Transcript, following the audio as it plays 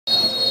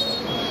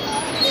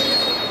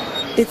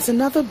It's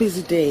another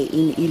busy day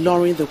in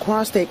Ilorin, the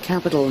Kwara state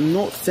capital,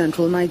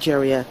 north-central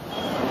Nigeria.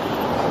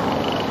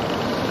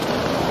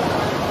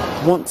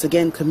 Once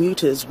again,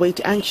 commuters wait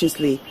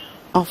anxiously,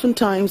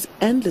 oftentimes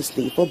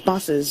endlessly, for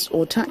buses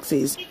or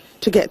taxis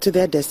to get to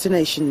their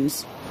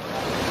destinations.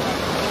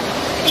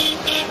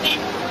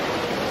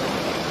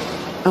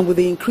 And with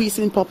the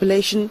increasing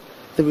population,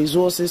 the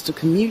resources to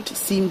commute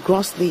seem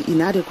grossly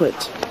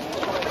inadequate.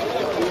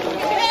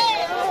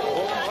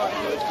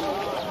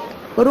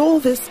 But all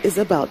this is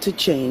about to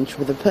change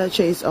with the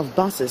purchase of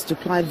buses to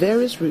ply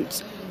various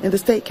routes in the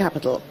state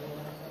capital.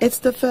 It's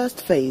the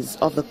first phase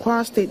of the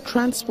Kwara State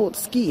Transport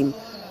Scheme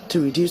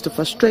to reduce the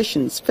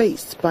frustrations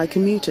faced by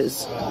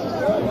commuters.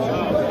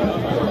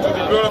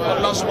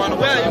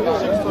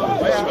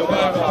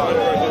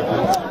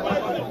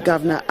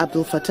 Governor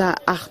Abdul Fattah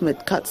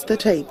Ahmed cuts the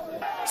tape,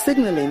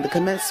 signaling the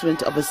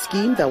commencement of a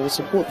scheme that will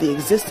support the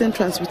existing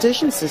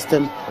transportation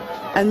system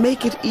and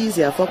make it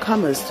easier for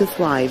commerce to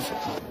thrive.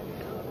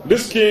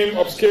 This scheme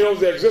upscales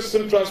the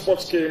existing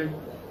transport scheme,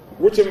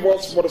 which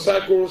involves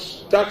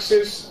motorcycles,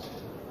 taxis,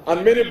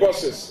 and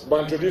minibuses, by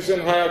introducing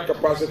higher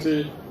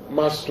capacity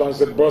mass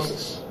transit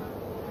buses.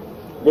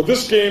 With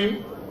this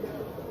scheme,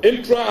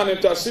 intra and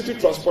intercity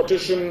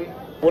transportation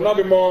will now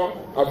be more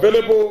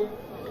available,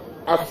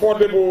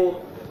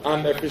 affordable,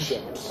 and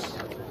efficient.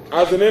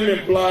 As the name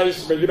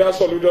implies, Megiddo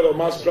Solution of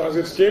Mass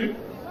Transit Scheme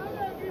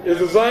is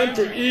designed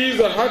to ease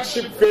the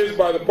hardship faced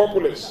by the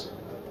populace,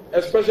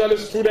 especially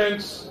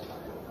students,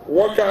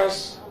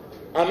 workers,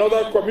 and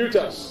other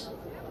commuters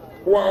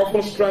who are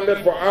often stranded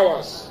for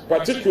hours,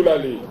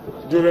 particularly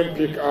during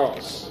peak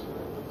hours.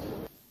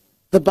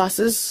 The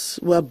buses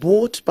were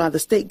bought by the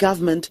state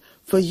government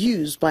for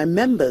use by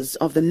members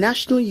of the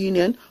National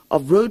Union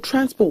of Road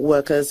Transport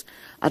Workers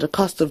at a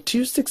cost of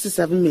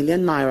 267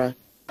 million naira.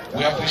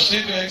 We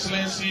appreciate Your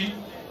Excellency,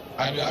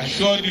 and we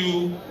assure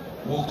you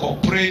will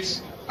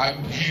cooperate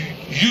and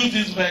use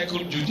this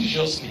vehicle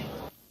judiciously.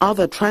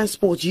 Other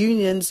transport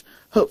unions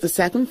hope the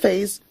second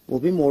phase will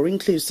be more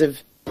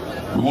inclusive.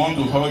 We want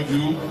to urge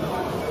you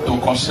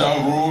to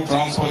consider road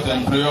transport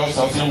employers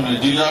of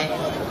Nigeria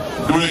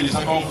during the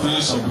second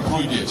phase of the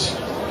project.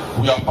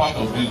 We are part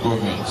of this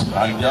government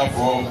and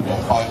therefore we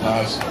are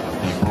partners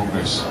in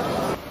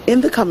progress. In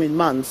the coming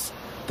months,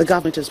 the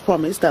government has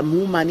promised that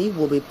more money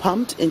will be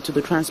pumped into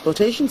the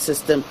transportation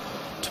system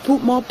to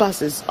put more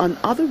buses on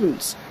other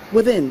routes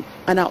within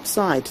and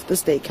outside the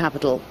state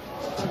capital.